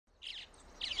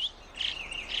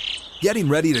Getting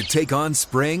ready to take on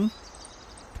spring?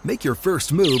 Make your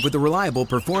first move with the reliable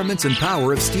performance and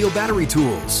power of Steel battery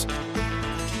tools.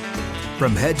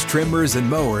 From hedge trimmers and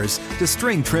mowers to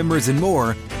string trimmers and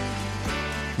more,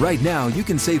 right now you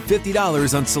can save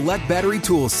 $50 on select battery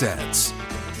tool sets.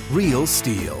 Real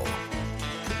Steel.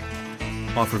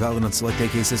 Offer valid on select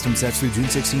AK system sets through June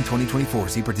 16, 2024.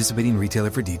 See participating retailer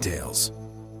for details.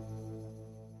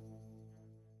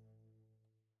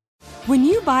 When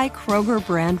you buy Kroger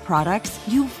brand products,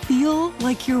 you feel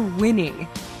like you're winning.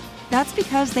 That's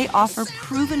because they offer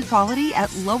proven quality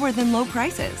at lower than low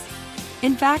prices.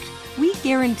 In fact, we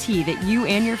guarantee that you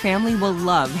and your family will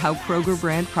love how Kroger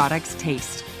brand products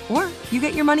taste, or you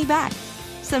get your money back.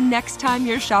 So next time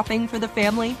you're shopping for the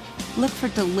family, look for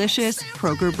delicious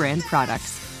Kroger brand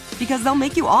products, because they'll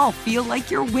make you all feel like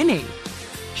you're winning.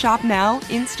 Shop now,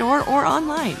 in-store, or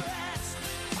online.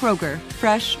 Kroger,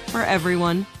 fresh for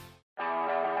everyone.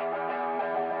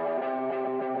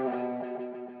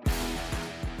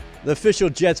 The official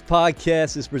Jets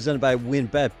podcast is presented by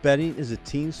WynnBET. Betting is a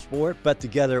team sport. Bet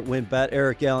together at WynnBET.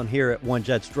 Eric Allen here at One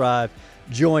Jets Drive,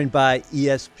 joined by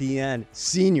ESPN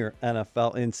senior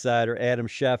NFL insider Adam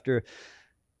Schefter.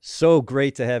 So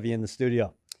great to have you in the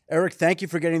studio. Eric, thank you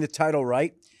for getting the title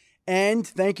right. And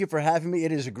thank you for having me.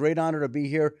 It is a great honor to be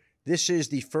here. This is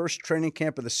the first training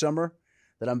camp of the summer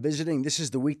that I'm visiting. This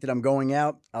is the week that I'm going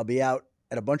out. I'll be out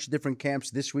at a bunch of different camps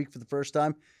this week for the first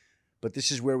time. But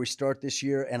this is where we start this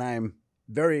year, and I'm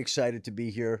very excited to be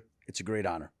here. It's a great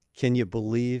honor. Can you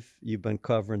believe you've been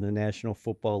covering the National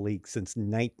Football League since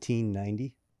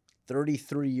 1990?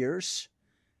 33 years,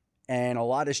 and a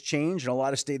lot has changed, and a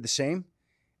lot has stayed the same,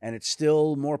 and it's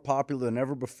still more popular than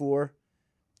ever before.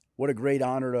 What a great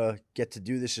honor to get to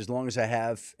do this as long as I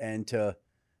have, and to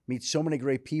meet so many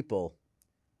great people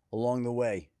along the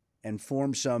way and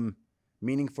form some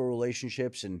meaningful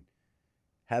relationships and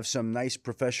have some nice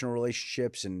professional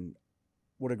relationships, and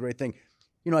what a great thing.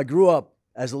 You know, I grew up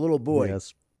as a little boy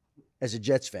as a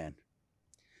Jets fan.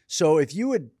 So if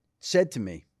you had said to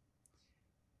me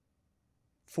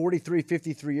 43,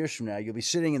 53 years from now, you'll be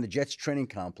sitting in the Jets training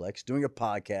complex doing a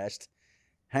podcast,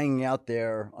 hanging out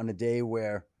there on a day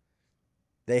where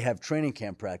they have training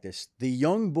camp practice, the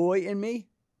young boy in me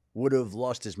would have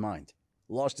lost his mind.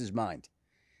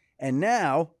 And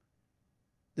now,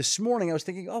 this morning, I was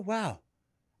thinking, oh, wow.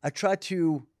 I tried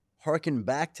to hearken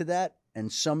back to that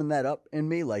and summon that up in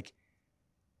me, like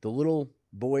the little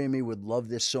boy in me would love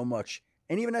this so much.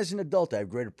 And even as an adult, I have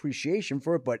great appreciation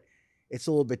for it, but it's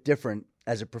a little bit different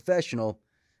as a professional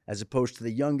as opposed to the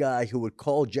young guy who would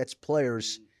call Jets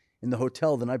players in the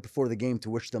hotel the night before the game to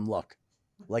wish them luck,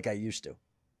 like I used to.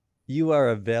 You are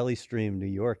a Valley Stream, New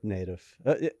York native.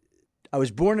 I was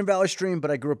born in Valley Stream,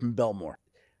 but I grew up in Belmore.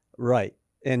 Right.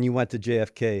 And you went to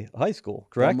JFK High School,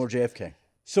 correct? Belmore JFK.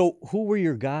 So who were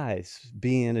your guys,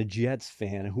 being a Jets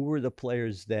fan? Who were the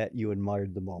players that you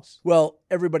admired the most? Well,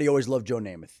 everybody always loved Joe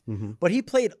Namath, but he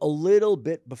played a little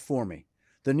bit before me.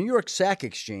 The New York Sack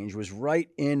Exchange was right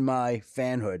in my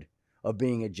fanhood of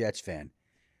being a Jets fan.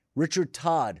 Richard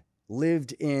Todd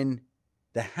lived in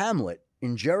the Hamlet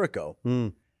in Jericho.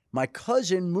 My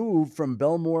cousin moved from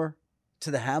Belmore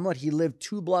to the Hamlet. He lived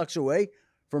 2 blocks away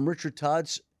from Richard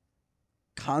Todd's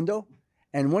condo.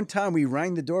 And one time we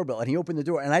rang the doorbell and he opened the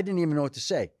door and I didn't even know what to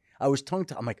say. I was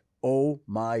tongue-tied. I'm like, oh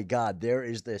my God, there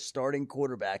is the starting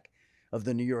quarterback of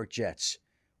the New York Jets.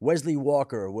 Wesley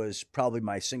Walker was probably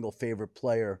my single favorite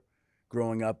player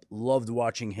growing up. Loved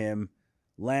watching him.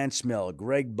 Lance Mill,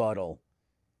 Greg Buttle.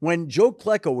 When Joe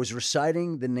Klecko was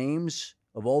reciting the names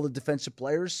of all the defensive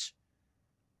players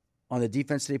on the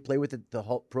defense they play with at the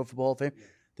Pro Football Hall of Fame,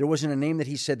 there wasn't a name that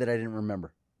he said that I didn't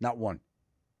remember. Not one.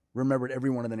 Remembered every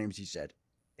one of the names he said.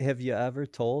 Have you ever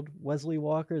told Wesley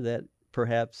Walker that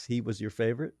perhaps he was your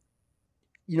favorite?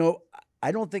 You know,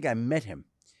 I don't think I met him.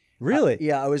 Really?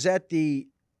 Yeah, I was at the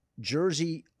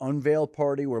jersey unveil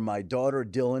party where my daughter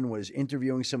Dylan was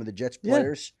interviewing some of the Jets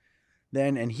players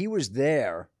then, and he was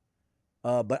there.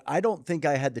 But I don't think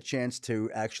I had the chance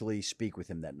to actually speak with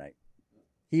him that night.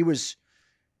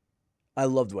 I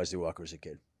loved Wesley Walker as a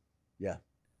kid. Yeah.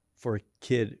 For a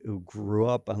kid who grew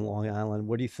up on Long Island,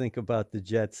 what do you think about the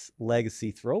Jets'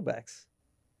 legacy throwbacks?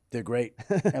 They're great.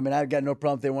 I mean, I've got no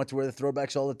problem if they want to wear the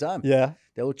throwbacks all the time. Yeah.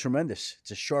 They look tremendous. It's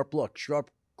a sharp look,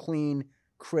 sharp, clean,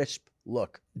 crisp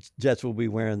look. Jets will be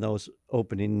wearing those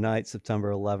opening night, September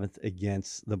 11th,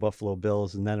 against the Buffalo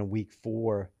Bills. And then in week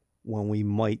 4, when we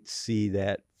might see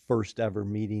that first ever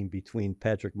meeting between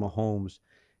Patrick Mahomes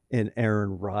and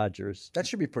Aaron Rodgers. That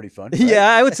should be pretty fun. Right? Yeah,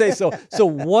 I would say so. So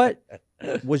what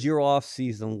was your off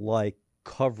season like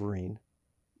covering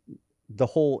the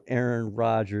whole Aaron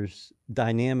Rodgers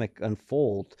dynamic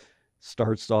unfold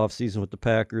starts the offseason with the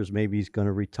Packers. Maybe he's going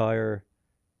to retire.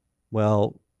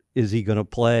 Well, is he going to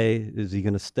play? Is he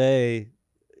going to stay?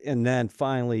 And then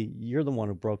finally, you're the one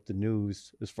who broke the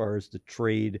news as far as the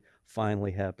trade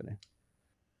finally happening.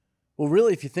 Well,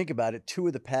 really, if you think about it, 2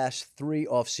 of the past 3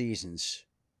 off seasons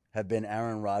have been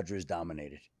Aaron Rodgers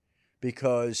dominated,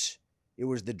 because it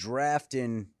was the draft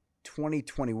in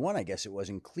 2021, I guess it was,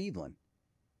 in Cleveland.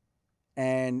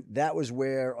 And that was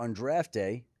where on draft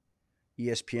day,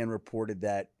 ESPN reported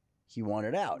that he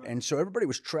wanted out. And so everybody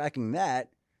was tracking that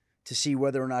to see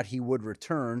whether or not he would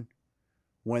return,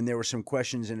 when there were some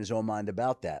questions in his own mind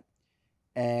about that.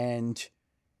 And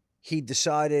he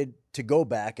decided to go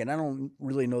back, and I don't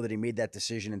really know that he made that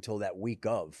decision until that week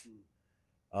of.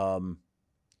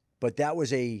 But that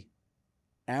was a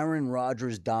Aaron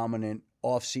Rodgers dominant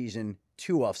offseason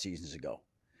 2 off seasons ago.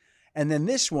 And then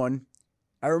this one,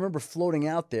 I remember floating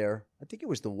out there, I think it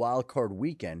was the wild card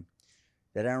weekend,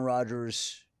 that Aaron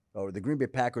Rodgers or the Green Bay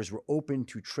Packers were open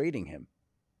to trading him.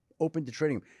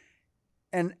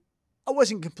 And I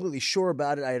wasn't completely sure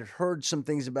about it. I had heard some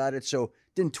things about it, so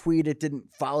didn't tweet it,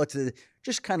 didn't follow it,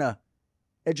 just kind of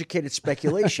educated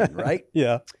speculation, right?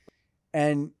 Yeah.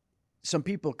 And some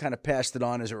people kind of passed it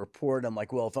on as a report. I'm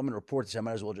like, well, if I'm going to report this, I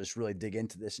might as well just really dig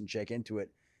into this and check into it.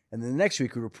 And then the next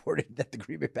week we reported that the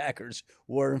Green Bay Packers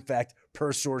were, in fact,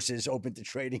 per sources, open to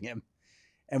trading him.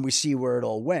 And we see where it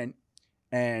all went.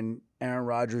 And Aaron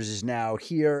Rodgers is now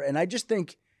here. And I just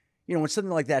think, when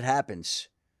something like that happens,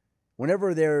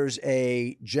 whenever there's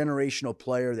a generational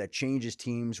player that changes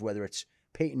teams, whether it's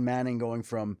Peyton Manning going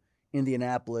from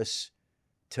Indianapolis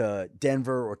to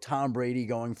Denver, or Tom Brady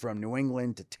going from New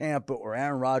England to Tampa, or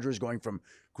Aaron Rodgers going from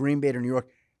Green Bay to New York,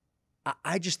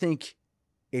 I just think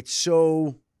it's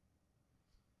so,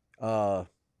 what's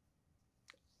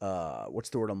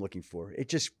the word I'm looking for?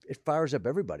 It fires up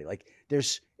everybody. Like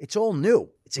it's all new.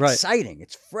 It's exciting. Right.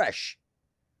 It's fresh,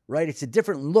 right? It's a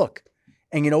different look.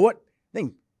 And you know what? I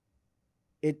think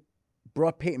it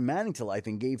brought Peyton Manning to life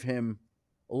and gave him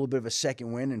a little bit of a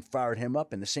second win and fired him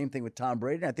up. And the same thing with Tom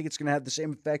Brady. And I think it's going to have the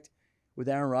same effect with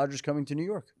Aaron Rodgers coming to New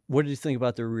York. What did you think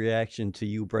about the reaction to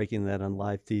you breaking that on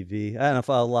live TV?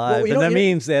 NFL Live. Well, and that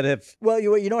means that if... Well,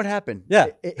 you know what happened? Yeah.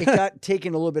 It got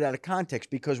taken a little bit out of context,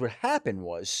 because what happened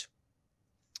was,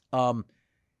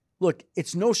 look,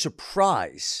 it's no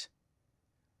surprise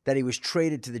that he was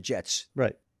traded to the Jets.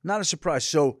 Right. Not a surprise.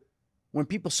 So when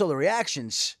people saw the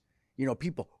reactions,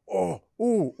 people, oh,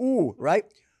 ooh, ooh, right?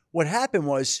 What happened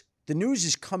was the news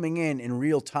is coming in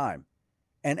real time,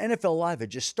 and NFL Live had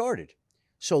just started.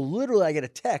 So literally I get a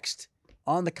text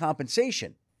on the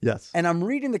compensation. Yes. And I'm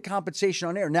reading the compensation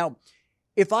on air. Now,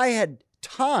 if I had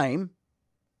time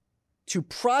to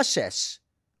process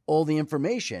all the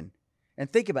information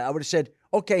and think about it, I would have said,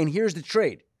 okay, and here's the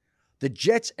trade. The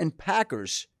Jets and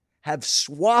Packers have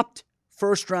swapped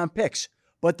first-round picks.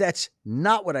 But that's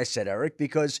not what I said, Eric,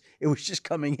 because it was just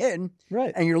coming in.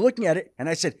 Right. And you're looking at it, and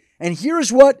I said, and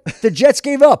here's what the Jets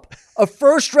gave up, a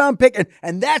first-round pick.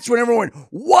 And that's when everyone went,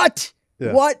 what?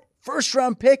 Yeah. What?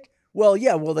 First-round pick? Well,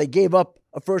 yeah, they gave up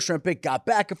a first-round pick, got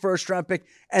back a first-round pick,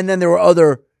 and then there were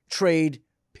other trade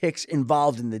picks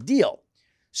involved in the deal.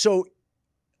 So,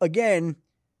 again,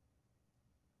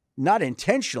 not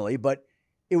intentionally, but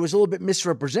it was a little bit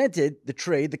misrepresented, the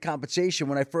trade, the compensation,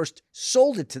 when I first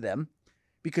sold it to them,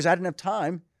 because I didn't have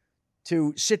time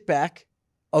to sit back,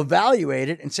 evaluate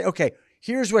it, and say, okay,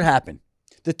 here's what happened.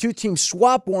 The two teams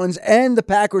swap ones, and the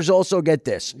Packers also get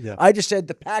this. Yeah. I just said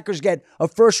the Packers get a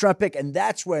first-round pick, and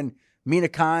that's when Mina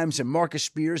Kimes and Marcus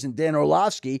Spears and Dan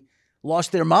Orlovsky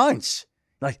lost their minds.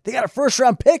 Like, they got a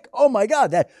first-round pick? Oh, my God.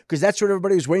 Because that's what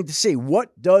everybody was waiting to see.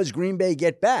 What does Green Bay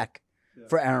get back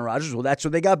for Aaron Rodgers? Well, that's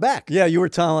what they got back. Yeah, you were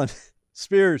telling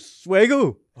Spears,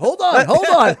 Swagoo. Hold on.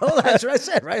 That's what I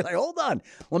said, right? Like, hold on.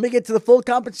 Let me get to the full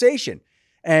compensation.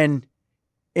 And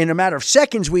in a matter of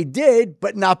seconds, we did,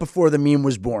 but not before the meme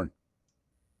was born.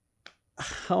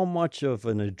 How much of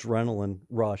an adrenaline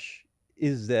rush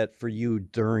is that for you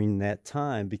during that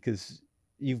time? Because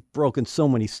you've broken so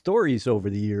many stories over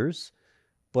the years.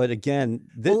 But again...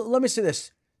 Well, let me say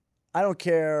this. I don't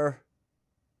care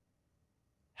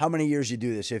how many years you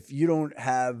do this. If you don't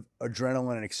have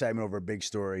adrenaline and excitement over a big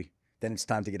story, then it's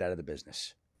time to get out of the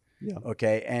business. Yeah.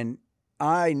 Okay? And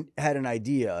I had an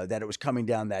idea that it was coming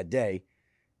down that day,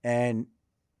 and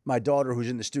my daughter, who's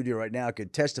in the studio right now,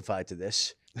 could testify to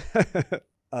this. We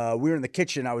were in the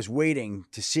kitchen. I was waiting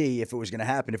to see if it was going to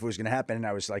happen, and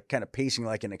I was like kind of pacing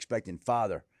like an expectant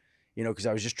father, because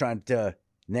I was just trying to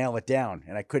nail it down,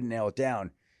 and I couldn't nail it down.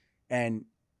 And,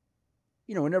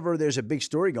 whenever there's a big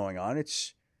story going on,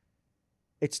 it's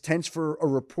It's tense for a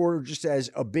reporter, just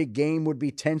as a big game would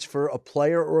be tense for a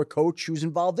player or a coach who's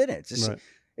involved in it.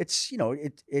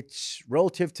 It's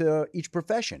relative to each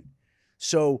profession.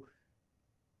 So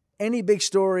any big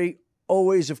story,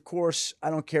 always, of course,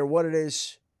 I don't care what it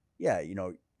is. Yeah,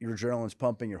 your adrenaline's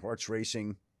pumping, your heart's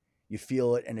racing, you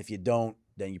feel it, and if you don't,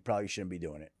 then you probably shouldn't be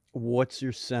doing it. What's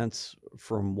your sense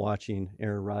from watching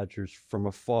Aaron Rodgers from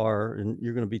afar? And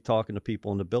you're going to be talking to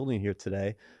people in the building here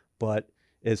today, but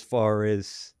as far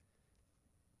as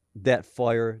that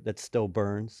fire that still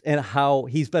burns and how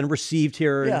he's been received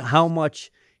here and how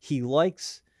much he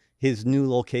likes his new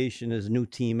location, his new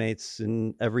teammates,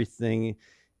 and everything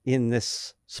in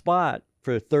this spot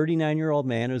for a 39-year-old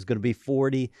man who's going to be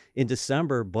 40 in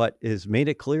December, but has made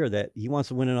it clear that he wants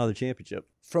to win another championship.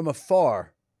 From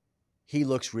afar, he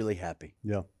looks really happy.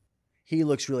 Yeah. He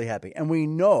looks really happy. And we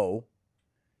know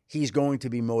he's going to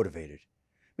be motivated.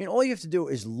 I mean, all you have to do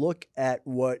is look at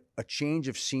what a change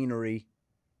of scenery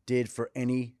did for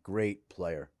any great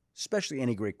player, especially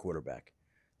any great quarterback.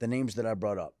 The names that I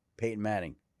brought up, Peyton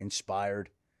Manning, inspired,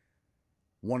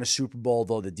 won a Super Bowl,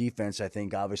 though the defense, I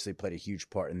think, obviously played a huge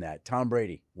part in that. Tom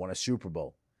Brady won a Super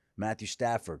Bowl. Matthew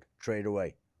Stafford, traded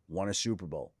away, won a Super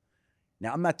Bowl.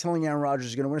 Now, I'm not telling Aaron Rodgers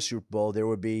is going to win a Super Bowl. There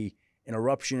would be an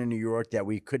eruption in New York that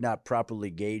we could not properly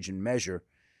gauge and measure.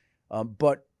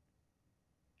 But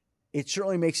it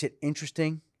certainly makes it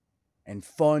interesting and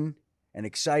fun and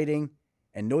exciting,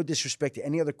 and no disrespect to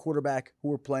any other quarterback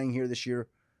who are playing here this year.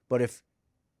 But if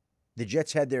the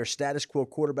Jets had their status quo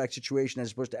quarterback situation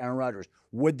as opposed to Aaron Rodgers,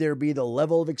 would there be the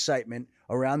level of excitement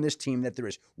around this team that there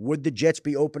is? Would the Jets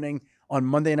be opening on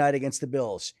Monday night against the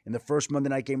Bills in the first Monday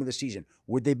night game of the season?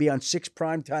 Would they be on 6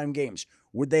 primetime games?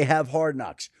 Would they have Hard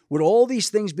Knocks? Would all these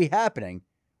things be happening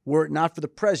were it not for the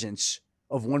presence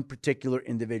of one particular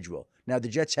individual? Now, the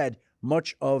Jets had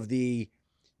much of the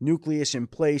nucleus in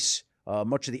place,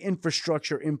 much of the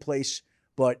infrastructure in place,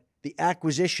 but the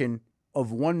acquisition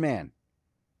of one man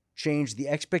changed the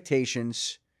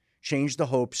expectations, changed the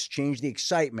hopes, changed the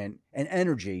excitement and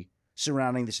energy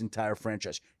surrounding this entire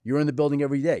franchise. You're in the building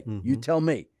every day. Mm-hmm. You tell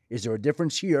me, is there a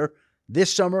difference here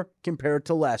this summer compared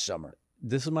to last summer?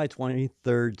 This is my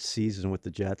 23rd season with the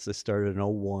Jets. I started in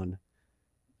 2001.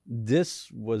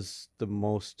 This was the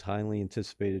most highly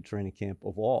anticipated training camp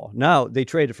of all. Now, they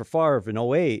traded for Favre in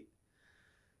 2008,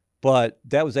 but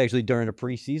that was actually during a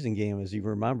preseason game, as you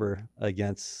remember,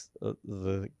 against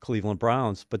the Cleveland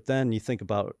Browns. But then you think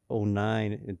about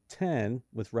 2009 and 2010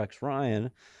 with Rex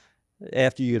Ryan,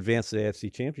 after you advanced to the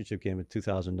AFC Championship game in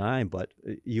 2009, but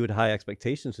you had high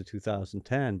expectations in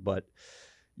 2010. But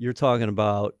you're talking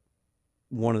about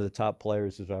one of the top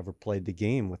players who's ever played the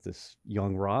game with this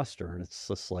young roster. And it's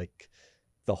just like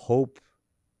the hope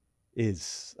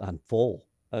is on full,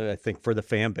 I think, for the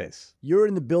fan base. You're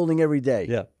in the building every day.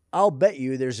 Yeah. I'll bet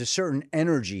you there's a certain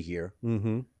energy here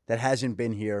that hasn't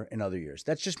been here in other years.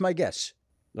 That's just my guess.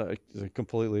 I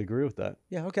completely agree with that.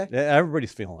 Yeah, okay.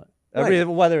 Everybody's feeling it. Right.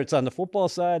 Whether it's on the football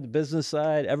side, the business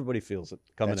side, everybody feels it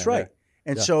coming in. That's right.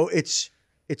 There. And so it's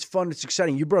fun. It's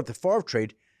exciting. You brought up the Favre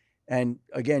trade. And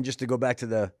again, just to go back to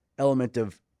the element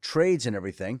of trades and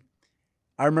everything,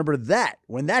 I remember that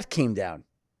when that came down.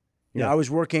 You know, I was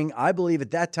working, I believe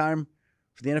at that time,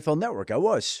 for the NFL Network. I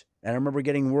was. And I remember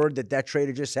getting word that trade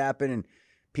had just happened and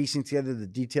piecing together the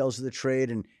details of the trade.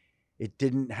 And it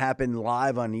didn't happen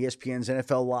live on ESPN's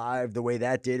NFL Live the way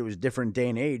that did. It was a different day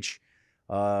and age.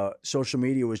 Social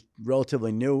media was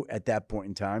relatively new at that point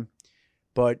in time.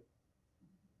 But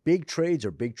big trades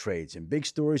are big trades, and big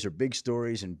stories are big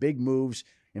stories, and big moves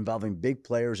involving big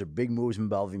players are big moves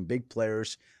involving big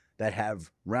players that have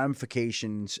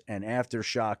ramifications and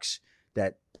aftershocks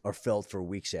that are felt for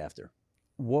weeks after.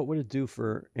 What would it do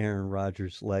for Aaron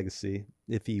Rodgers' legacy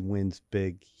if he wins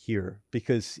big here?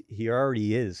 Because he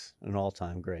already is an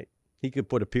all-time great. He could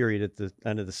put a period at the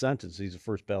end of the sentence. He's a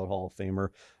first ballot Hall of Famer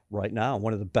right now,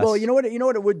 one of the best. Well, you know what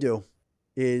it would do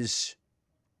is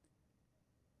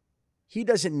he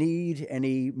doesn't need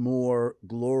any more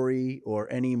glory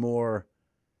or any more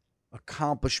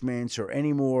accomplishments or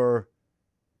any more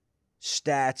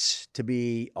stats to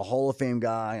be a Hall of Fame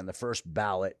guy on the first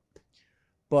ballot.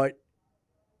 But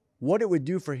what it would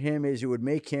do for him is it would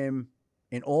make him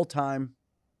an all-time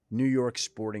New York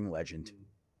sporting legend,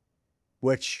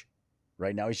 which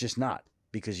right now he's just not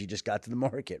because he just got to the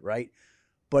market, right?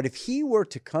 But if he were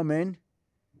to come in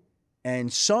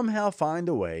and somehow find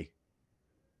a way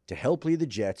to help lead the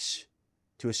Jets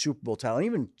to a Super Bowl title, and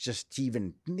even just to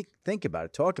even think about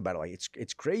it, talk about it, like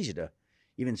it's crazy to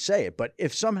even say it, but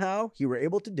if somehow he were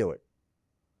able to do it,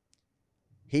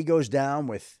 he goes down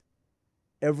with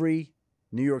every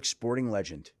New York sporting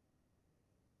legend.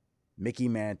 Mickey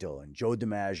Mantle and Joe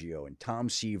DiMaggio and Tom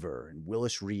Seaver and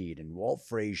Willis Reed and Walt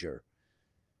Frazier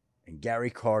and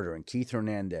Gary Carter and Keith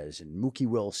Hernandez and Mookie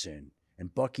Wilson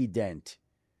and Bucky Dent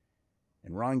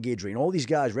and Ron Guidry and all these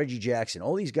guys, Reggie Jackson,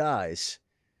 all these guys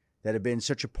that have been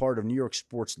such a part of New York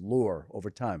sports lore over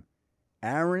time.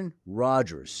 Aaron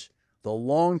Rodgers, the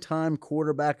longtime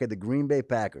quarterback of the Green Bay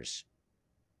Packers,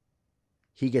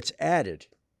 he gets added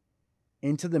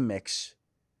into the mix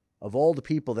of all the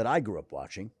people that I grew up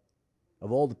watching,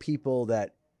 of all the people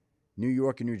that New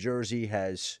York and New Jersey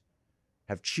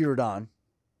have cheered on.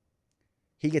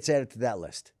 He gets added to that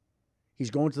list. He's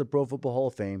going to the Pro Football Hall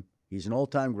of Fame. He's an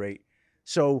all-time great.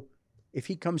 So if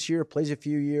he comes here, plays a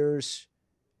few years,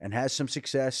 and has some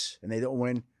success, and they don't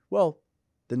win, well,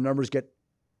 the numbers get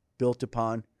built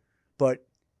upon. But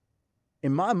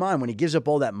in my mind, when he gives up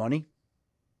all that money,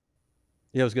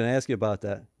 yeah, I was going to ask you about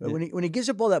that. When he gives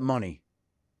up all that money,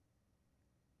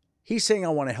 he's saying, I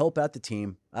want to help out the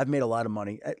team. I've made a lot of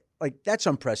money. Like, that's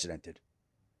unprecedented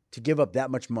to give up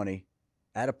that much money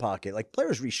out of pocket. Like,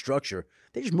 players restructure.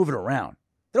 They just move it around.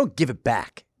 They don't give it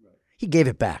back. Right. He gave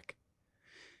it back.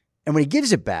 And when he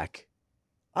gives it back,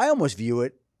 I almost view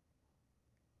it,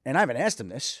 and I haven't asked him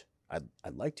this.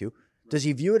 I'd like to. Does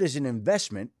he view it as an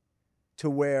investment to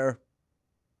where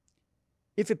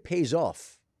if it pays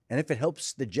off and if it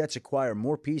helps the Jets acquire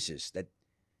more pieces that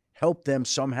help them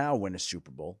somehow win a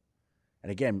Super Bowl,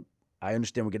 and again, I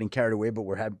understand we're getting carried away, but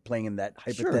we're playing in that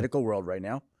hypothetical world right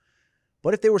now.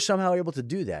 But if they were somehow able to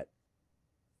do that,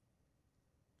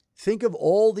 think of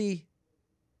all the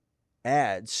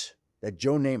ads that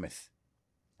Joe Namath,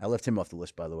 I left him off the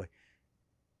list, by the way.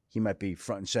 He might be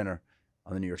front and center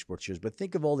on the New York Sports News, but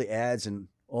think of all the ads and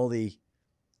all the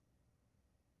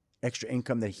extra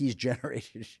income that he's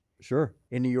generated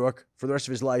in New York for the rest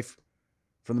of his life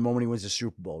from the moment he wins the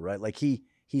Super Bowl, right? Like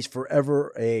he's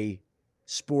forever a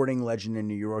sporting legend in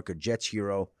New York, a Jets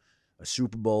hero, a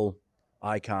Super Bowl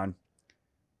icon.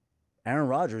 Aaron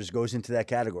Rodgers goes into that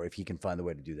category if he can find the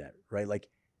way to do that, right? Like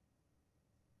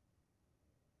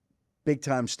big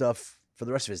time stuff for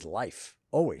the rest of his life,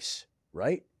 always,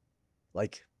 right?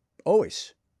 Like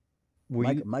always.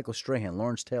 Michael Strahan,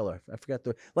 Lawrence Taylor. I forgot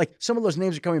some of those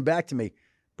names are coming back to me.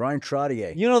 Brian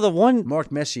Trottier. You know the one. Mark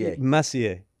Messier.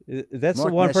 That's Mark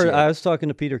the one person. I was talking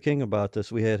to Peter King about this.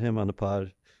 We had him on the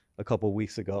pod a couple of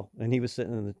weeks ago, and he was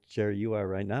sitting in the chair you are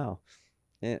right now.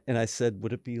 And I said,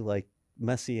 would it be like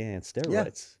Messier and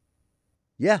steroids?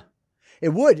 Yeah, it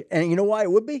would. And you know why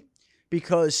it would be?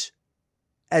 Because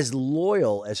as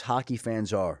loyal as hockey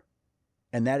fans are,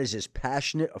 and that is as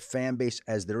passionate a fan base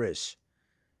as there is,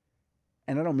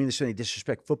 and I don't mean this with any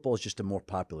disrespect, football is just a more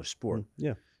popular sport.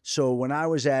 Yeah. So when I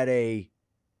was at a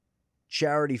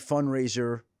charity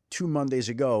fundraiser 2 Mondays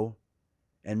ago,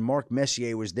 and Mark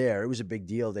Messier was there, it was a big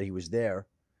deal that he was there,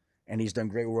 and he's done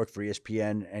great work for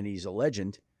ESPN, and he's a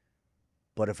legend.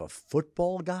 But if a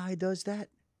football guy does that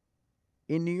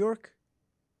in New York,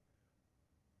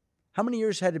 how many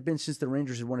years had it been since the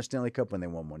Rangers had won a Stanley Cup when they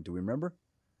won one? Do we remember?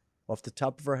 Off the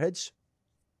top of our heads?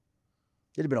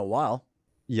 It had been a while.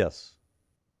 Yes.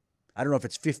 I don't know if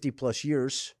it's 50 plus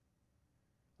years,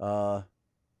 like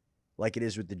it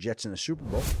is with the Jets in the Super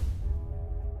Bowl.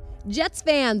 Jets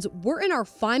fans, we're in our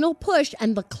final push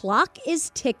and the clock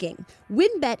is ticking.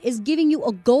 WynnBET is giving you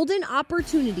a golden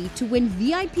opportunity to win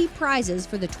VIP prizes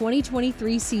for the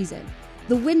 2023 season.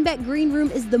 The WynnBET Green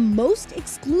Room is the most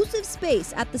exclusive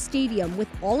space at the stadium with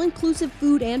all-inclusive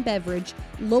food and beverage,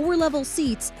 lower-level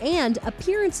seats, and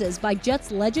appearances by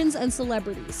Jets legends and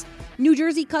celebrities. New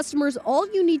Jersey customers,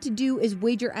 all you need to do is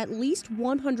wager at least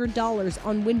 $100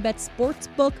 on WynnBET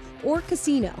Sportsbook or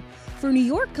Casino. For New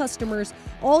York customers,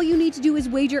 all you need to do is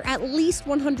wager at least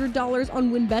 $100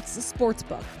 on WynnBET's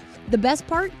Sportsbook. The best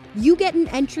part? You get an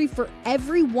entry for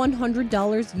every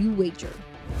 $100 you wager.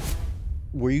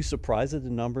 Were you surprised at the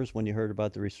numbers when you heard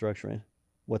about the restructuring?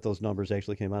 What those numbers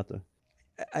actually came out to?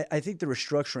 I think the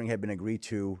restructuring had been agreed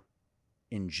to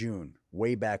in June,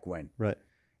 way back when. Right.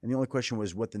 And the only question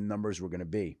was what the numbers were going to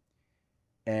be.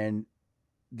 And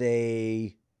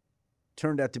they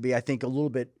turned out to be, I think, a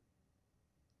little bit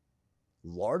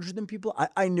larger than people.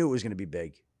 I knew it was going to be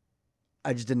big.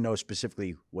 I just didn't know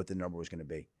specifically what the number was going to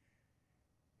be.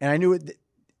 And I knew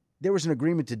there was an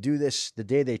agreement to do this the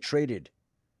day they traded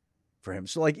for him.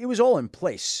 So, it was all in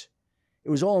place.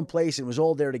 It was all in place. And it was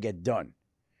all there to get done.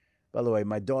 By the way,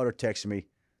 my daughter texted me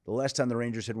the last time the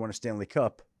Rangers had won a Stanley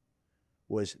Cup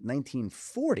was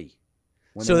 1940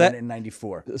 when they won it in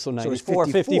 94. So 94,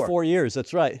 54 years.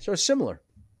 That's right. So it's similar.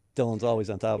 Dylan's always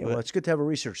on top of it. Well, it's good to have a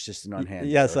research assistant on hand.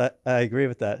 Yes, I agree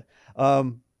with that.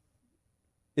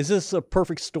 Is this a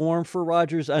perfect storm for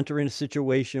Rodgers entering a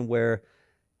situation where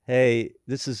hey,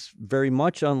 this is very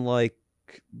much unlike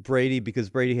Brady because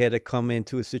Brady had to come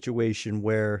into a situation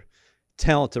where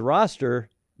talented roster,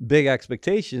 big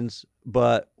expectations,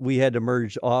 but we had to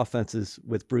merge offenses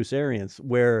with Bruce Arians,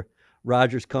 where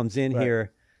Rodgers comes in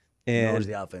here and knows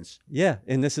the offense. Yeah,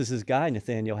 and this is his guy,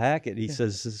 Nathaniel Hackett. He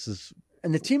says this is...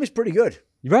 And the team is pretty good.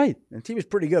 Right. And the team is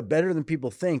pretty good, better than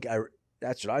people think.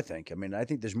 That's what I think. I mean, I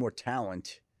think there's more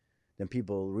talent than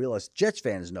people realize. Jets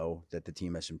fans know that the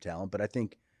team has some talent, but I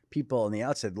think people on the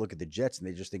outside look at the Jets and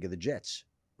they just think of the Jets,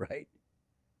 right?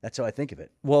 That's how I think of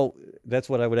it. Well, that's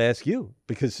what I would ask you,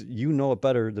 because you know it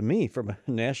better than me from a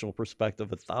national perspective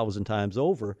 1,000 times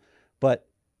over. But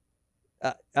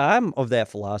I'm of that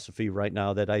philosophy right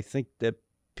now that I think that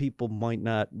people might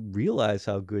not realize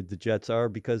how good the Jets are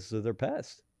because of their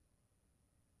past.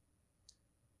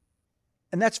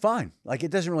 And that's fine. Like, it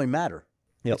doesn't really matter.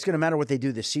 Yep. It's going to matter what they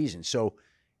do this season. So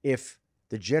if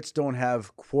the Jets don't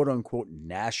have quote-unquote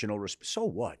national respect, so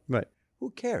what? Right. Who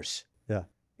cares? Yeah.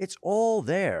 It's all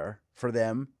there for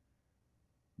them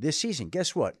this season.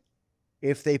 Guess what?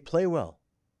 If they play well,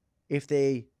 if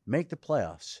they make the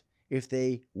playoffs, if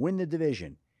they win the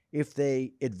division, if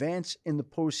they advance in the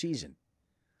postseason,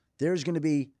 there's going to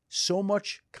be so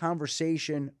much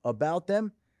conversation about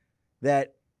them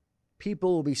that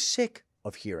people will be sick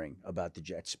of hearing about the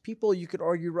Jets. People, you could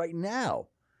argue right now,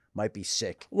 might be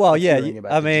sick. Well, of yeah. hearing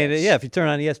about I the mean, Jets. yeah, if you turn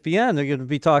on ESPN, they're going to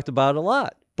be talked about a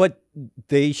lot. But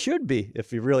they should be,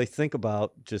 if you really think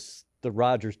about just the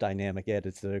Rodgers dynamic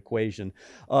added to the equation.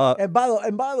 And by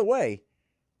the way,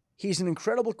 he's an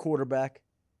incredible quarterback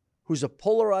who's a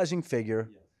polarizing figure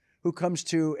who comes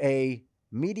to a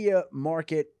media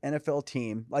market NFL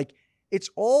team. Like, it's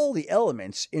all the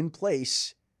elements in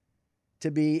place to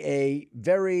be a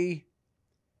very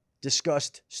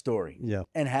discussed story. Yeah.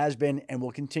 And has been and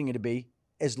will continue to be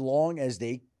as long as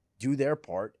they do their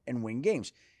part and win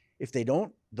games. If they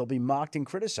don't, they'll be mocked and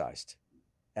criticized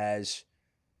as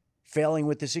failing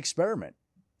with this experiment.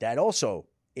 That also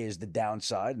is the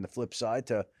downside and the flip side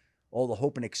to all the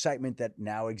hope and excitement that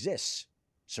now exists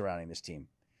surrounding this team.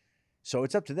 So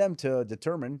it's up to them to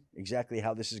determine exactly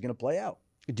how this is going to play out.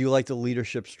 Do you like the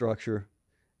leadership structure?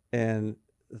 And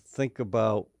think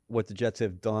about what the Jets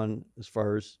have done as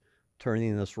far as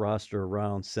turning this roster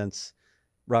around since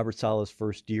Robert Saleh's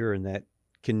first year, and that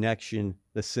connection,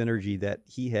 the synergy that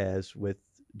he has with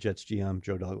Jets GM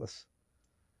Joe Douglas.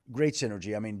 Great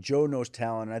synergy. I mean, Joe knows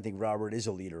talent, and I think Robert is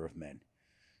a leader of men.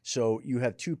 So you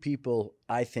have two people,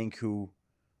 I think, who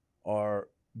are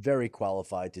very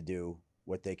qualified to do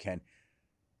what they can.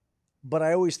 But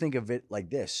I always think of it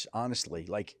like this, honestly.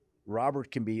 Like,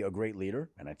 Robert can be a great leader,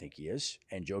 and I think he is.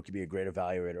 And Joe can be a great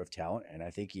evaluator of talent, and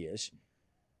I think he is.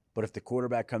 But if the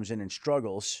quarterback comes in and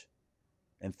struggles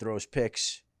and throws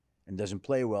picks and doesn't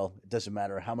play well, it doesn't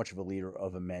matter how much of a leader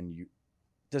of a man you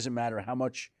doesn't matter how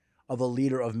much of a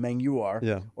leader of men you are,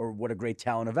 or what a great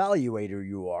talent evaluator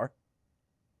you are.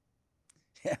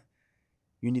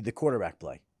 You need the quarterback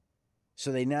play.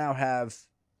 So they now have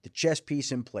the chess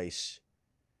piece in place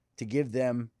to give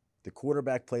them the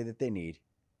quarterback play that they need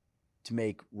to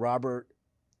make Robert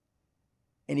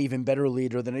an even better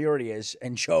leader than he already is,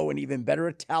 and Joe an even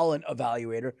better talent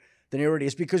evaluator than he already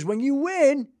is. Because when you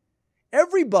win,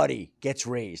 everybody gets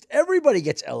raised. Everybody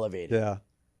gets elevated. Yeah.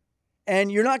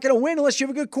 And you're not going to win unless you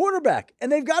have a good quarterback.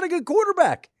 And they've got a good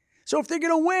quarterback. So if they're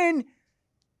going to win,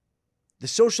 the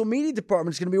social media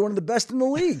department is going to be one of the best in the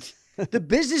league. The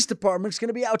business department is going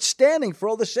to be outstanding for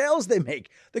all the sales they make.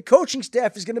 The coaching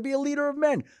staff is going to be a leader of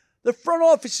men. The front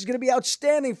office is going to be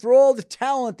outstanding for all the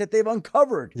talent that they've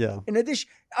uncovered. Yeah. In addition,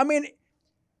 I mean,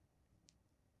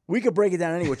 we could break it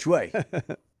down any which way.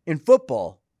 In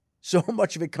football, so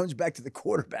much of it comes back to the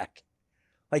quarterback.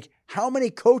 Like, how many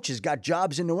coaches got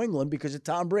jobs in New England because of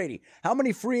Tom Brady? How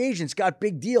many free agents got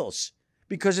big deals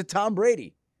because of Tom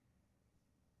Brady?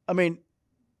 I mean,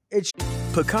 it's...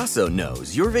 Picasso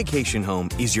knows your vacation home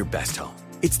is your best home.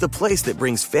 It's the place that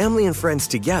brings family and friends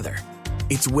together.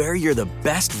 It's where you're the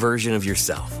best version of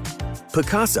yourself.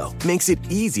 Picasso makes it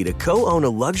easy to co-own a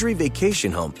luxury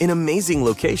vacation home in amazing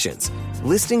locations.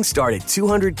 Listings start at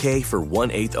 $200K for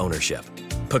 1/8 ownership.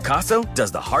 Picasso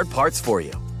does the hard parts for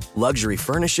you. Luxury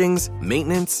furnishings,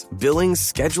 maintenance, billings,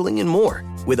 scheduling, and more.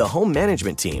 With a home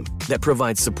management team that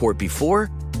provides support before,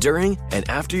 during, and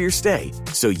after your stay,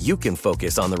 so you can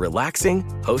focus on the relaxing,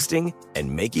 hosting,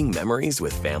 and making memories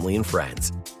with family and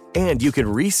friends. And you can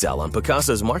resell on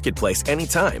Picasso's marketplace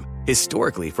anytime,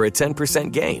 historically for a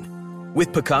 10% gain.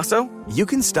 With Picasso, you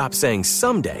can stop saying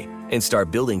someday and start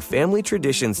building family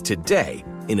traditions today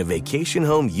in a vacation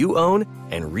home you own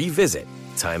and revisit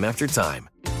time after time.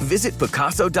 Visit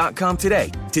Pacaso.com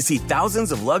today to see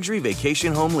thousands of luxury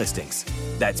vacation home listings.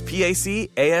 That's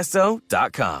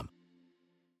PACASO.com.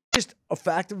 Just a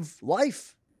fact of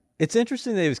life. It's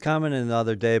interesting that he was commenting the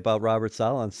other day about Robert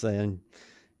Saleh saying,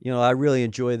 I really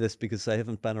enjoy this because I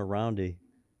haven't been around a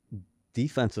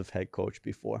defensive head coach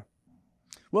before.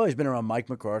 Well, he's been around Mike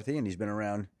McCarthy, and he's been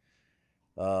around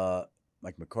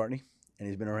Mike McCartney, and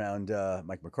he's been around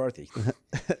Mike McCarthy,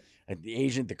 the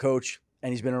agent, the coach,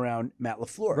 and he's been around Matt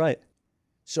LaFleur. Right.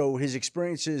 So his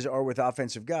experiences are with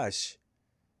offensive guys.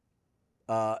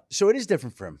 So it is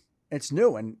different for him. It's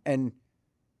new, and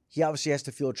he obviously has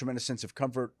to feel a tremendous sense of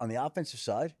comfort on the offensive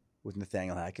side with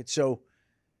Nathaniel Hackett. So,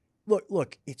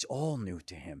 look, it's all new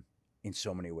to him in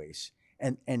so many ways.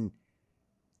 And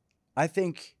I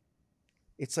think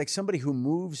it's like somebody who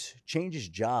moves, changes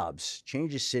jobs,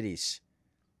 changes cities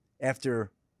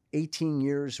after 18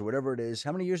 years or whatever it is.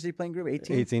 How many years did he play in Green Bay?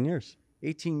 18 years.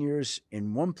 18 years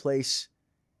in one place.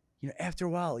 After a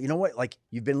while, you know what? Like,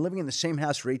 you've been living in the same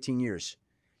house for 18 years.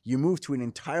 You move to an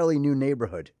entirely new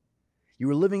neighborhood. You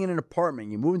were living in an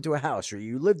apartment, you moved into a house, or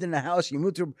you lived in a house, you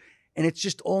moved to, and it's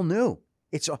just all new.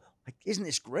 It's all, like, isn't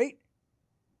this great?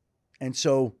 And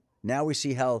so now we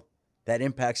see how that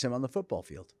impacts him on the football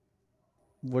field.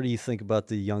 What do you think about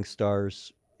the young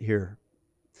stars here?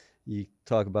 You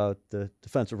talk about the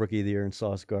defensive rookie of the year in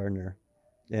Sauce Gardner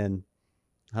and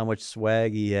how much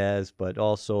swag he has, but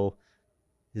also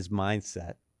his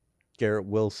mindset. Garrett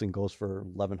Wilson goes for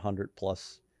 1,100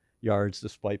 plus yards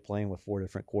despite playing with 4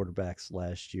 different quarterbacks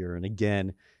last year. And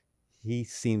again, he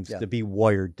seems to be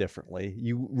wired differently.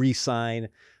 You re-sign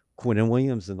Quinnen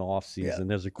Williams in the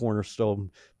offseason as a cornerstone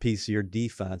piece of your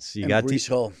defense. You got Breece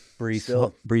Hall.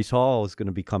 Breece Hall is going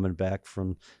to be coming back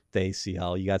from the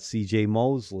ACL. You got C.J.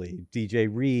 Mosley, DJ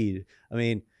Reed. I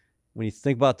mean, when you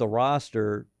think about the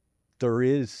roster, there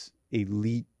is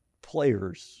elite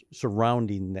players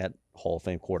surrounding that Hall of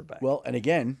Fame quarterback. Well, and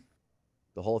again,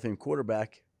 the Hall of Fame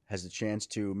quarterback has the chance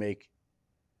to make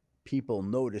people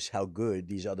notice how good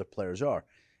these other players are.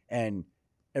 And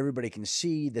everybody can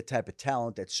see the type of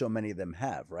talent that so many of them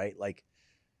have, right? Like,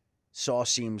 Sauce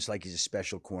seems like he's a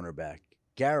special cornerback.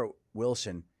 Garrett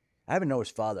Wilson, I haven't know his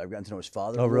father. I've gotten to know his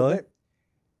father a little bit.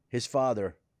 His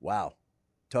father, wow.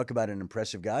 Talk about an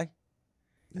impressive guy.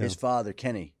 Yeah. His father,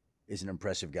 Kenny, is an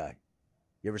impressive guy.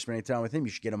 You ever spend any time with him?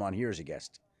 You should get him on here as a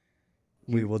guest.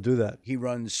 We will do that.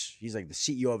 He's like the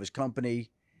CEO of his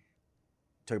company.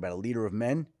 Talk about a leader of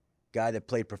men, guy that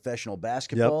played professional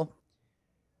basketball.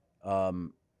 Yep.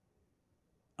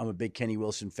 I'm a big Kenny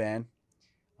Wilson fan.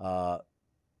 I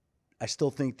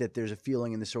still think that there's a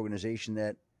feeling in this organization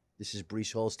that this is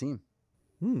Breece Hall's team.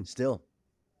 Still.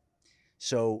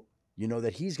 So you know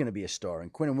that he's going to be a star.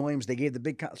 And Quinnen Williams, they gave the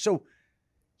big – so,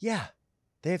 yeah,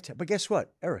 they have – but guess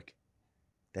what, Eric?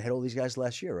 They had all these guys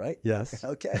last year, right? Yes.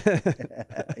 Okay.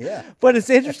 Yeah. But it's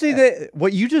interesting that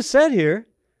what you just said here,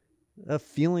 a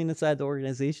feeling inside the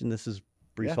organization, this is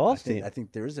Breece Hall's team. I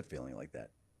think there is a feeling like that.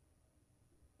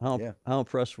 How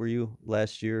impressed were you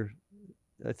last year?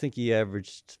 I think he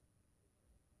averaged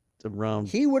around.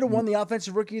 He would have won the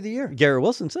Offensive Rookie of the Year. Garrett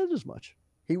Wilson said as much.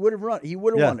 He would have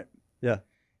won it. Yeah.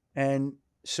 And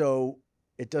so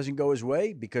it doesn't go his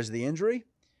way because of the injury,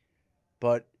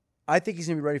 but I think he's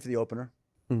going to be ready for the opener.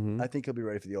 Mm-hmm. I think he'll be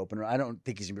ready for the opener. I don't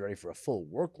think he's going to be ready for a full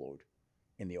workload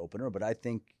in the opener, but I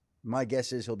think my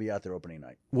guess is he'll be out there opening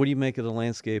night. What do you make of the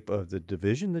landscape of the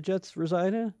division the Jets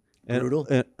reside in? Brutal.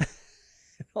 And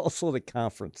also the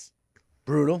conference.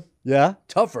 Brutal. Yeah?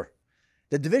 Tougher.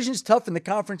 The division's tough and the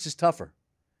conference is tougher.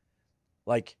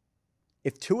 Like,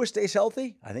 if Tua stays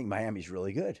healthy, I think Miami's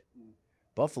really good.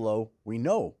 Buffalo, we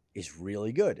know, is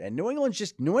really good. And New England's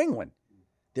just New England.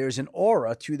 There's an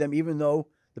aura to them, even though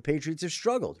the Patriots have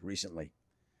struggled recently.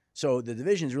 So the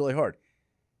division is really hard.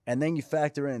 And then you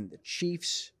factor in the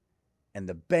Chiefs and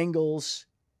the Bengals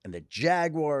and the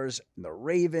Jaguars and the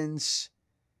Ravens.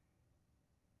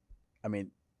 I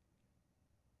mean,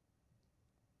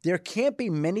 there can't be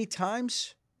many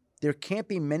times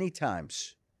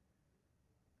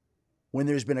when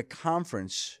there's been a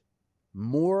conference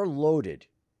more loaded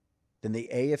than the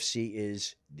AFC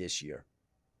is this year.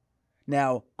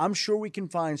 Now, I'm sure we can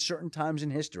find certain times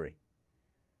in history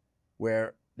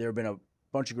where there have been a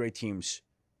bunch of great teams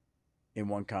in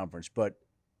one conference, but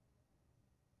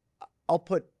I'll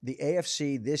put the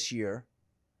AFC this year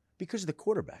because of the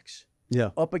quarterbacks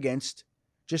up against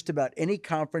just about any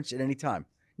conference at any time.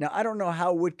 Now, I don't know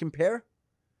how it would compare,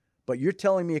 but you're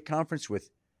telling me a conference with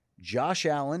Josh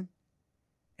Allen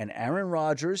and Aaron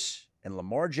Rodgers and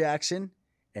Lamar Jackson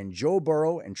and Joe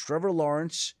Burrow and Trevor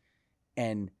Lawrence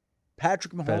and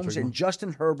Patrick Mahomes and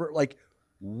Justin Herbert. Like,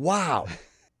 wow.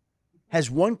 Has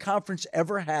one conference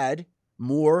ever had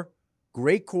more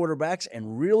great quarterbacks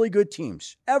and really good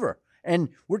teams? Ever. And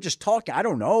we're just talking. I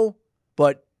don't know,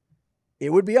 but it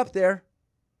would be up there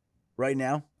right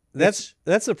now. That's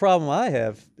the problem I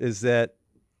have, is that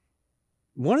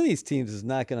one of these teams is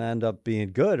not going to end up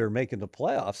being good or making the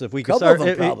playoffs. If we can start,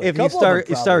 if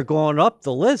you start going up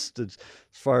the list as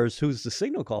far as who's the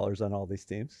signal callers on all these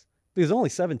teams, because only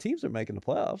 7 teams are making the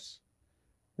playoffs,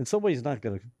 and somebody's not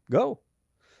going to go.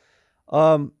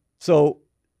 So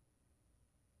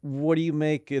what do you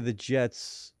make of the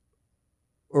Jets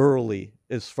early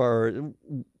as far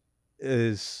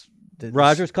as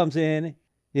Rodgers comes in?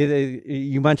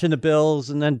 You mentioned the Bills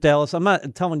and then Dallas. I'm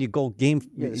not telling you go game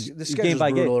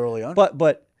by game early on.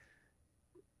 But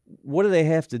what do they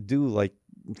have to do, like,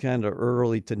 kind of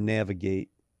early to navigate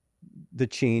the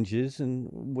changes and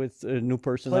with a new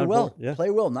person on board? Play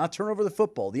well, not turn over the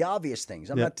football. The obvious things.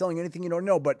 I'm not telling you anything you don't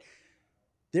know, but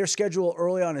their schedule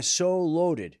early on is so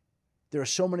loaded. There are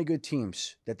so many good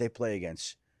teams that they play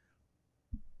against.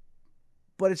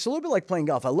 But it's a little bit like playing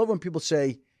golf. I love when people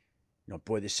say,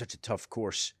 boy, this is such a tough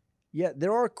course. Yeah,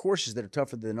 there are courses that are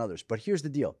tougher than others. But here's the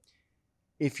deal.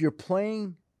 If you're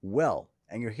playing well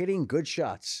and you're hitting good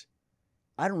shots,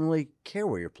 I don't really care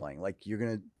where you're playing. Like, you're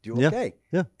going to do okay.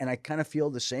 Yeah. And I kind of feel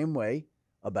the same way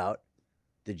about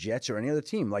the Jets or any other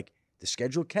team. Like, the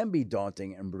schedule can be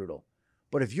daunting and brutal.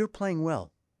 But if you're playing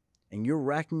well and you're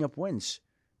racking up wins,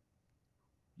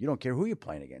 you don't care who you're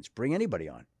playing against. Bring anybody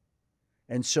on.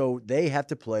 And so they have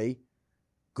to play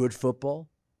good football,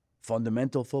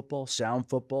 fundamental football, sound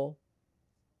football,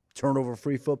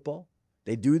 turnover-free football.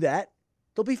 They do that,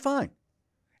 they'll be fine.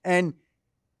 And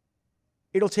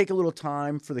it'll take a little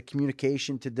time for the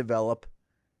communication to develop.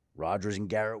 Rodgers and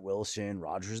Garrett Wilson,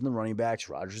 Rodgers and the running backs,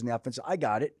 Rodgers and the offense. I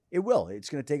got it. It will. It's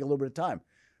going to take a little bit of time.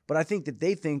 But I think that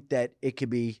they think that it could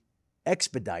be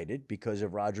expedited because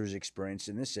of Rodgers' experience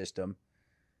in this system.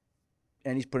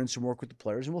 And he's put in some work with the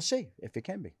players, and we'll see if it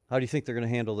can be. How do you think they're going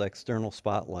to handle the external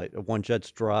spotlight? One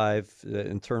Jets Drive, the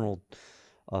internal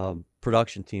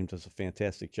production team does a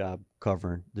fantastic job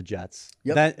covering the Jets.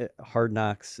 Yep. That Hard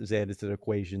Knocks is added to the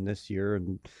equation this year,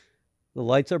 and the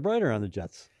lights are brighter on the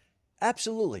Jets.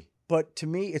 Absolutely. But to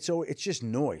me, it's just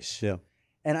noise. Yeah.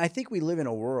 And I think we live in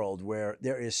a world where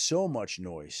there is so much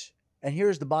noise. And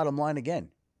here's the bottom line again.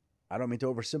 I don't mean to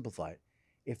oversimplify it.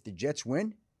 If the Jets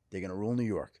win, they're going to rule New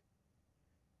York.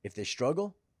 If they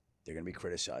struggle, they're going to be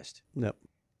criticized. Yep.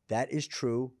 That is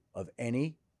true of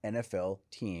any NFL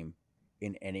team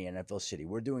in any NFL city.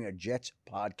 We're doing a Jets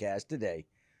podcast today,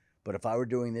 but if I were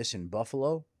doing this in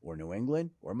Buffalo or New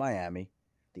England or Miami,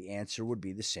 the answer would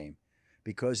be the same.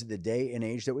 Because of the day and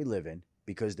age that we live in,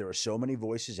 because there are so many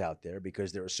voices out there,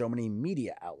 because there are so many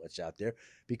media outlets out there,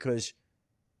 because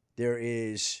there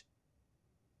is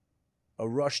a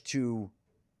rush to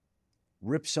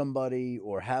rip somebody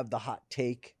or have the hot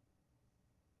take.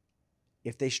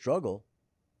 If they struggle,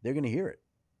 they're going to hear it.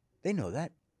 They know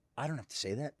that. I don't have to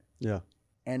say that. Yeah.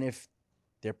 And if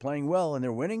they're playing well and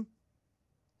they're winning,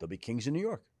 they'll be kings in New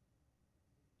York.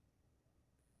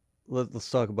 Let's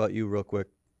talk about you real quick.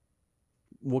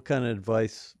 What kind of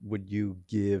advice would you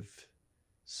give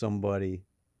somebody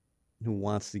who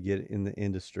wants to get in the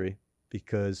industry?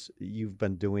 Because you've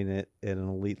been doing it at an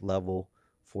elite level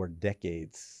for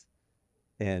decades.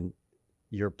 And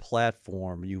your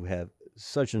platform, you have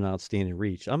such an outstanding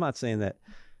reach. I'm not saying that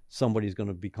somebody's going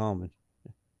to become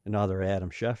another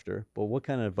Adam Schefter, but what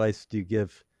kind of advice do you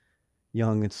give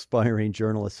young, aspiring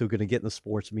journalists who are going to get in the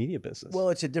sports media business? Well,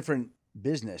 it's a different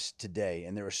business today,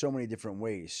 and there are so many different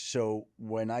ways. So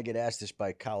when I get asked this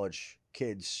by college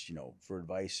kids, for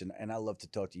advice, and I love to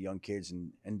talk to young kids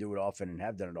and do it often and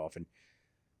have done it often,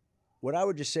 what I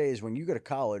would just say is when you go to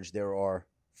college, there are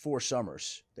 4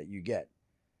 summers that you get.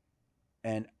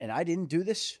 And I didn't do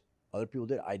this. Other people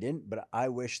did. I didn't, but I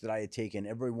wish that I had taken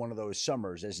every one of those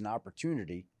summers as an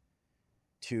opportunity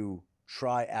to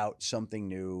try out something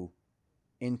new,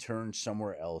 intern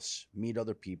somewhere else, meet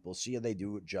other people, see how they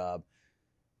do a job,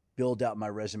 build out my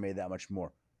resume that much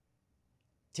more.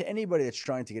 To anybody that's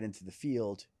trying to get into the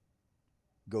field,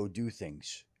 go do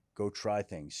things, go try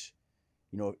things.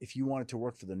 If you wanted to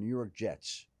work for the New York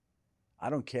Jets, I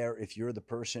don't care if you're the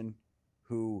person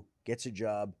who gets a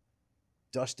job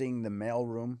dusting the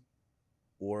mailroom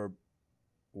or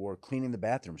cleaning the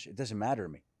bathrooms. It doesn't matter to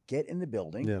me. Get in the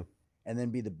building and then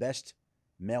be the best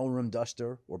mailroom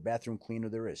duster or bathroom cleaner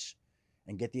there is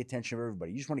and get the attention of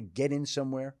everybody. You just want to get in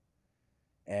somewhere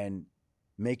and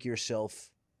make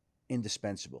yourself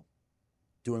indispensable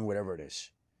doing whatever it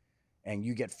is. And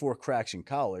you get 4 cracks in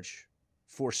college,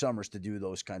 4 summers to do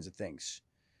those kinds of things.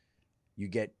 You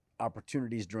get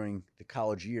opportunities during the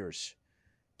college years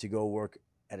to go work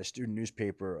at a student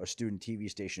newspaper, a student TV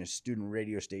station, a student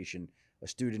radio station, a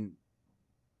student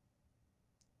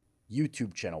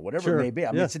YouTube channel, whatever it may be.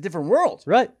 I mean, it's a different world.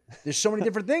 Right. There's so many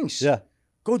different things. Yeah.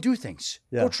 Go do things.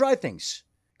 Yeah. Go try things.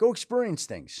 Go experience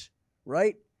things.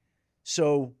 Right?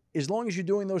 So as long as you're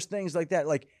doing those things like that,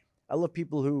 like I love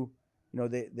people who, you know,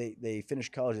 they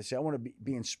finish college. They say, I want to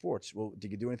be in sports. Well,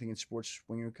 did you do anything in sports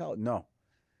when you were in college? No.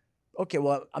 Okay,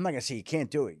 well, I'm not going to say you can't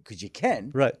do it because you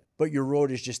can. Right. But your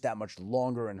road is just that much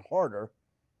longer and harder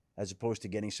as opposed to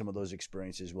getting some of those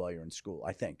experiences while you're in school,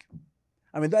 I think.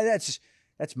 I mean, that's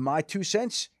my 2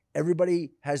 cents.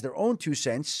 Everybody has their own 2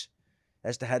 cents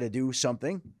as to how to do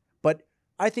something. But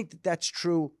I think that that's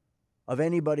true of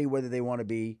anybody, whether they want to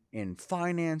be in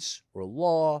finance or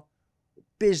law,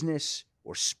 business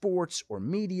or sports or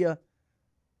media.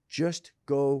 Just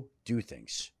go do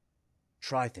things.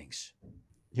 Try things.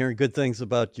 Hearing good things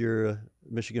about your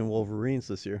Michigan Wolverines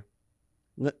this year.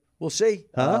 We'll see.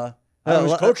 Huh? I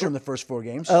was coaching them the first 4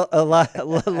 games. A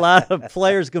lot of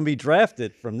players going to be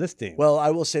drafted from this team. Well, I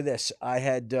will say this. I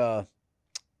had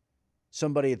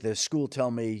somebody at the school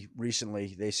tell me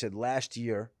recently, they said last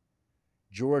year,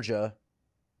 Georgia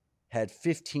had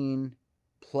 15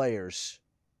 players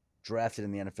drafted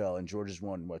in the NFL, and Georgia's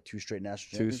won, 2 straight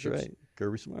national championships? 2 straight.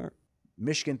 Kirby Smart.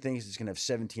 Michigan thinks it's going to have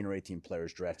 17 or 18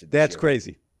 players drafted this That's year.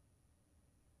 Crazy.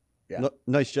 Yeah.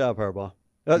 Nice job, Harbaugh.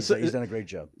 He's done a great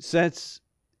job. Since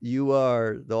you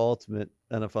are the ultimate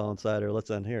NFL insider,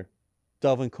 let's end here.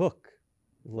 Dalvin Cook.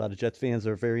 A lot of Jets fans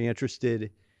are very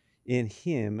interested in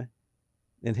him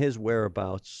and his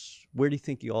whereabouts. Where do you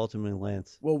think he ultimately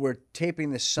lands? Well, we're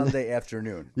taping this Sunday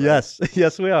afternoon. Right?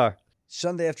 Yes, we are.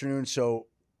 Sunday afternoon, so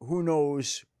who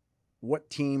knows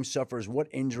what team suffers what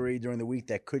injury during the week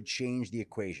that could change the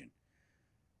equation.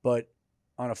 But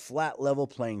on a flat level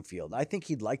playing field, I think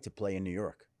he'd like to play in New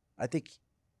York. I think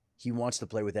he wants to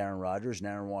play with Aaron Rodgers, and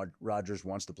Aaron Rodgers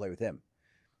wants to play with him.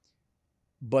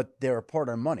 But they're apart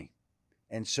on money.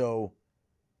 And so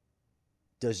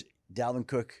does Dalvin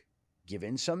Cook give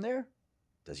in some there?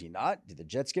 Does he not? Do the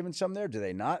Jets give in some there? Do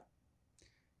they not?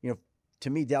 You know, to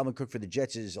me, Dalvin Cook for the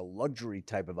Jets is a luxury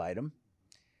type of item.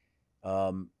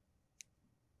 And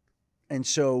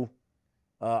so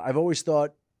I've always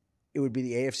thought it would be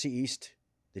the AFC East.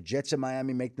 The Jets in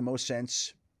Miami make the most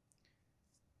sense.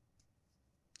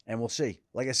 And we'll see.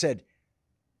 Like I said,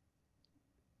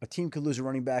 a team could lose a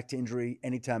running back to injury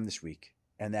anytime this week,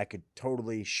 and that could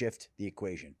totally shift the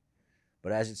equation.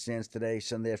 But as it stands today,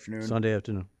 Sunday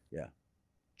afternoon. Yeah.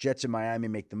 Jets in Miami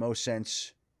make the most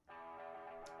sense.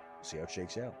 We'll see how it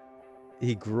shakes out.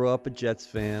 He grew up a Jets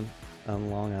fan on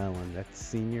Long Island. That's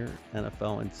senior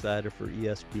NFL insider for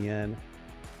ESPN,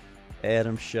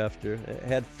 Adam Schefter.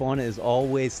 Had fun as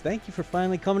always. Thank you for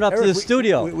finally coming up to the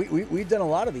studio. We've done a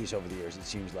lot of these over the years, it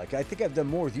seems like. I think I've done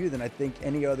more with you than I think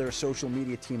any other social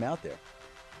media team out there.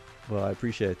 Well, I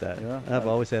appreciate that. Yeah, I've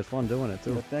always had fun doing it,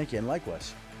 too. Well, thank you, and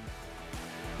likewise.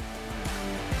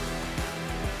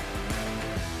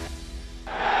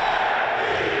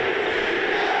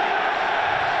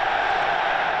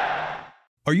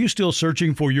 Are you still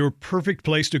searching for your perfect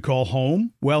place to call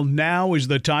home? Well, now is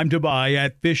the time to buy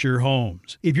at Fisher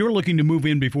Homes. If you're looking to move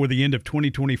in before the end of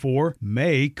 2024,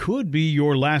 May could be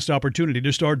your last opportunity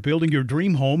to start building your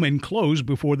dream home and close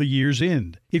before the year's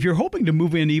end. If you're hoping to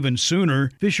move in even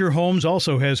sooner, Fisher Homes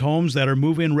also has homes that are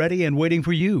move-in ready and waiting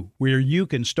for you, where you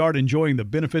can start enjoying the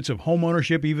benefits of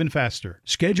homeownership even faster.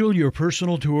 Schedule your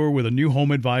personal tour with a new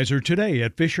home advisor today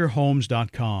at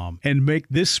FisherHomes.com and make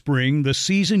this spring the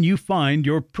season you find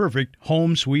your perfect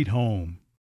home sweet home.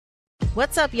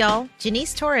 What's up, y'all?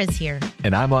 Janice Torres here.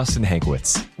 And I'm Austin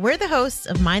Hankwitz. We're the hosts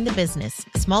of Mind the Business,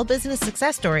 Small Business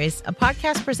Success Stories, a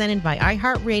podcast presented by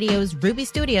iHeartRadio's Ruby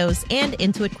Studios and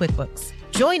Intuit QuickBooks.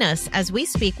 Join us as we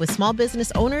speak with small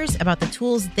business owners about the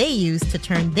tools they use to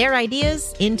turn their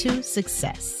ideas into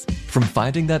success. From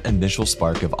finding that initial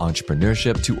spark of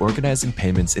entrepreneurship to organizing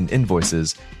payments and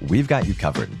invoices, we've got you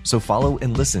covered. So follow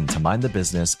and listen to Mind the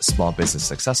Business, Small Business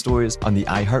Success Stories on the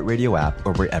iHeartRadio app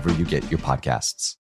or wherever you get your podcasts.